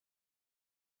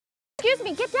Excuse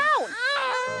me, get down!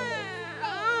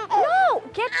 No,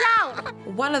 get down!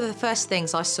 One of the first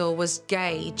things I saw was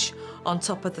Gage on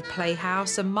top of the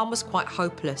playhouse, and Mum was quite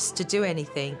hopeless to do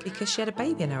anything because she had a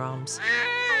baby in her arms.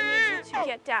 I need you to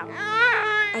get down.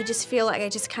 I just feel like I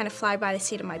just kind of fly by the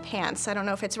seat of my pants. I don't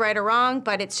know if it's right or wrong,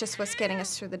 but it's just what's getting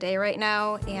us through the day right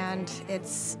now, and it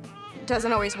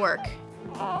doesn't always work.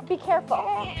 Be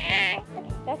careful.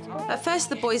 That's good. At first,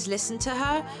 the boys listened to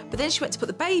her, but then she went to put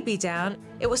the baby down.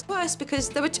 It was worse because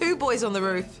there were two boys on the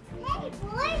roof. Hey,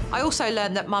 boys. I also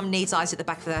learned that Mum needs eyes at the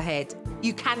back of her head.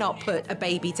 You cannot put a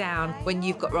baby down when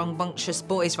you've got rambunctious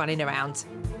boys running around.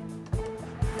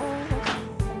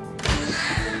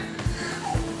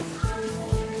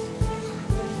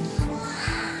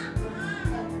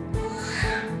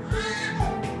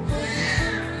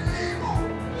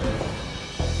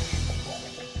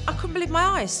 I couldn't believe my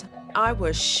eyes. I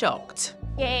was shocked.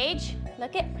 Gage,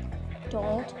 look it.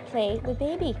 Don't play with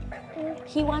baby.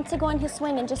 He wants to go on his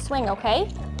swing and just swing, okay?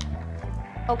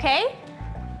 Okay?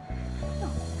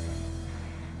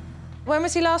 When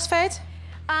was he last fed?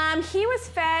 He was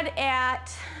fed at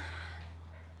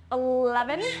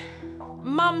 11.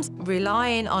 Mum's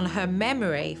relying on her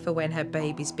memory for when her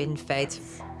baby's been fed.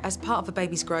 As part of a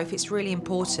baby's growth, it's really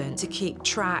important to keep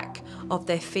track of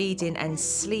their feeding and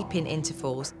sleeping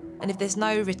intervals. And if there's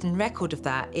no written record of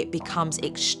that, it becomes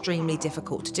extremely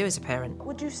difficult to do as a parent.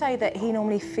 Would you say that he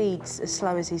normally feeds as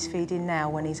slow as he's feeding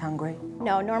now when he's hungry?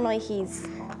 No, normally he's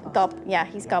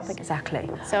he's gulping. Exactly.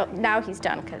 So now he's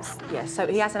done, because... Yeah, so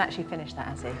he hasn't actually finished that,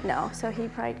 has he? No, so he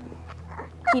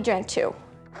drank 2.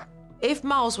 If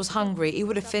Miles was hungry, he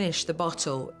would have finished the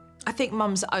bottle. I think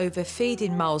Mum's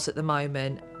overfeeding Miles at the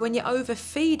moment. When you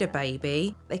overfeed a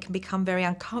baby, they can become very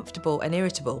uncomfortable and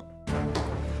irritable.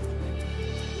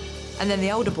 And then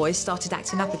the older boys started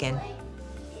acting up again.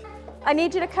 I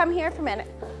need you to come here for a minute.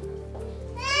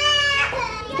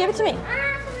 Give it to me.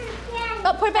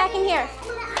 Oh, put it back in here.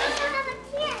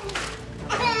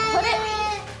 Put it.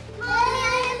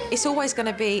 It's always going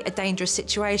to be a dangerous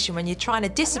situation when you're trying to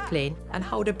discipline and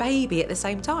hold a baby at the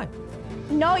same time.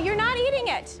 No, you're not eating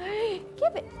it.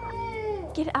 Give it.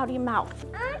 Get it out of your mouth.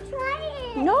 I'm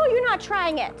trying. No, you're not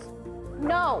trying it.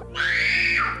 No.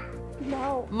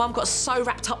 No. Mum got so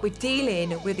wrapped up with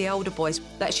dealing with the older boys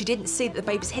that she didn't see that the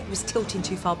baby's head was tilting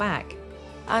too far back.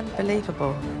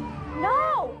 Unbelievable.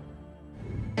 No.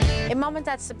 In Mum and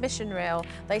Dad's submission reel,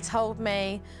 they told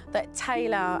me that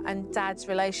Taylor and Dad's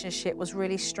relationship was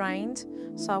really strained,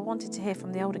 so I wanted to hear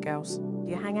from the older girls. Do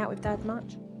you hang out with Dad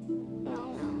much?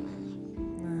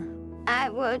 I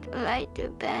would like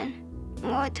to spend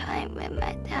more time with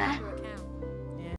my dad.